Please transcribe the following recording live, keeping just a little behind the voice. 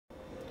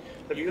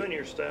Have you and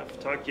your staff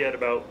talked yet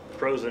about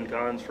pros and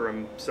cons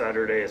from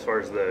Saturday as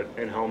far as the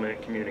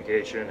in-helmet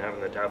communication,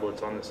 having the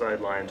tablets on the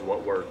sidelines,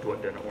 what worked,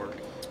 what didn't work?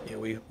 Yeah,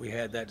 we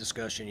had that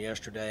discussion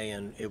yesterday,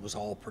 and it was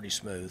all pretty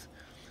smooth.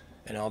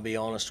 And I'll be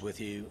honest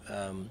with you,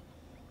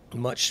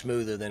 much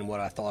smoother than what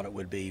I thought it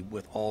would be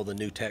with all the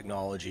new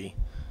technology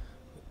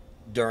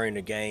during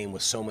the game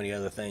with so many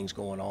other things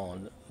going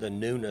on. The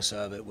newness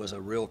of it was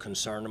a real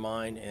concern of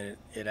mine, and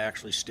it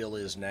actually still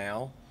is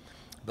now.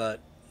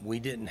 But we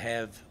didn't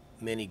have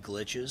many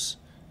glitches,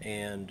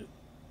 and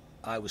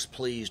I was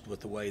pleased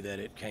with the way that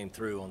it came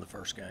through on the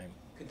first game.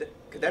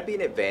 Could that be an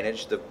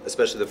advantage,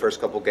 especially the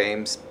first couple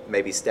games,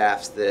 maybe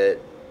staffs that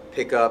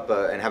pick up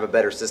and have a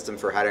better system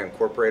for how to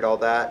incorporate all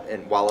that,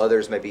 and while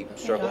others maybe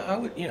struggle?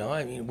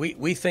 I mean,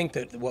 we think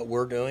that what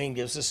we're doing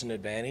gives us an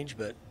advantage,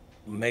 but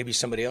maybe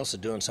somebody else is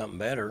doing something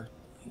better.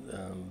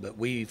 But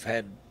we've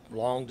had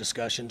long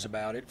discussions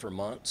about it for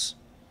months,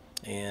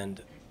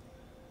 and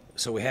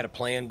so we had a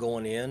plan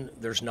going in.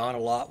 There's not a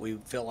lot we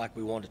felt like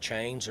we want to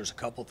change. There's a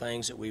couple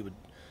things that we would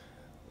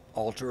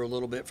alter a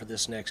little bit for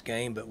this next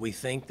game, but we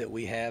think that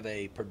we have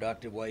a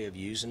productive way of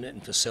using it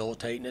and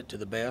facilitating it to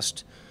the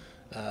best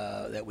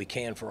that we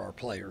can for our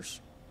players.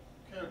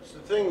 Coach, the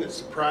thing that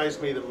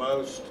surprised me the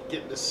most,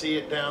 getting to see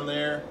it down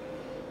there,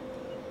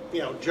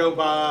 Joe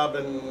Bob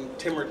and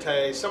Tim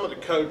Rattay, some of the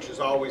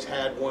coaches always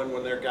had one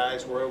when their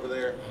guys were over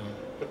there.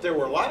 But there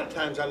were a lot of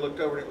times I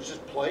looked over and it was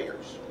just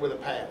players with a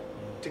pad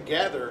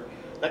together.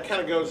 That kind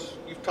of goes,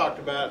 you've talked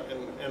about,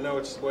 and I know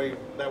it's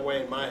that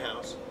way in my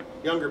house.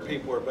 Younger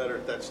people are better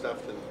at that stuff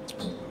than.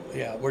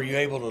 Yeah, were you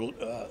able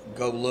to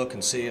go look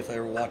and see if they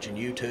were watching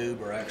YouTube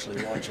or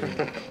actually watching?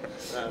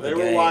 They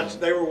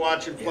were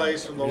watching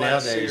plays from the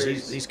last series.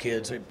 Nowadays, these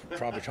kids, they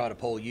probably try to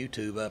pull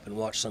YouTube up and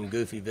watch some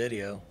goofy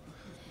video.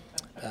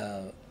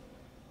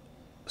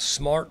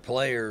 Smart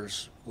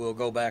players will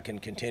go back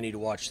and continue to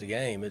watch the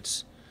game.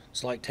 It's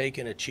like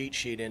taking a cheat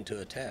sheet into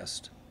a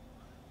test.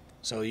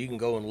 So you can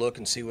go and look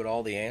and see what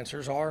all the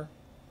answers are,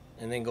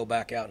 and then go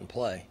back out and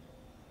play.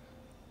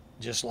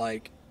 Just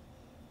like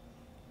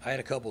I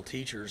had a couple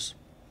teachers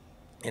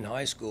in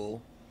high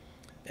school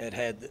that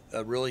had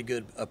a really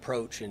good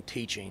approach in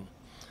teaching.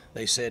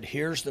 They said,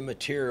 here's the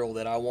material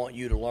that I want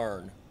you to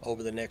learn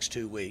over the next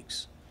 2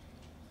 weeks.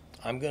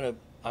 I'm gonna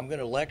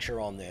lecture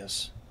on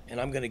this, and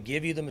I'm gonna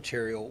give you the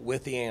material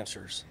with the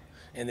answers,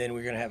 and then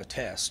we're gonna have a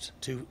test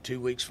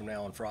two weeks from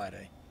now on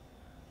Friday.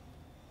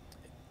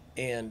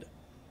 And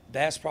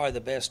that's probably the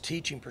best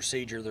teaching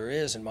procedure there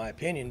is, in my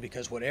opinion,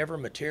 because whatever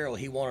material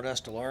he wanted us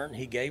to learn,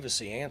 he gave us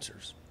the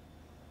answers.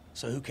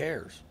 So who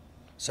cares?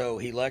 So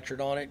he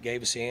lectured on it,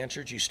 gave us the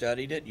answers, you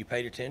studied it, you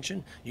paid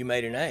attention, you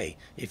made an A.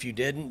 If you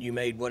didn't, you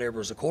made whatever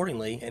was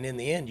accordingly, and in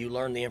the end, you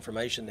learned the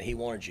information that he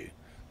wanted you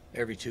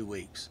every 2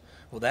 weeks.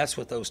 Well, that's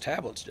what those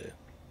tablets do.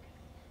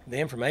 The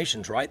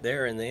information's right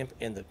there in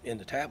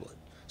the tablet.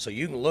 So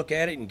you can look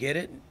at it and get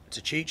it. It's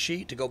a cheat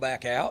sheet to go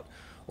back out,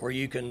 or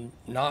you can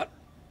not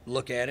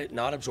look at it,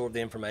 not absorb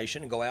the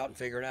information, and go out and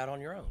figure it out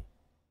on your own.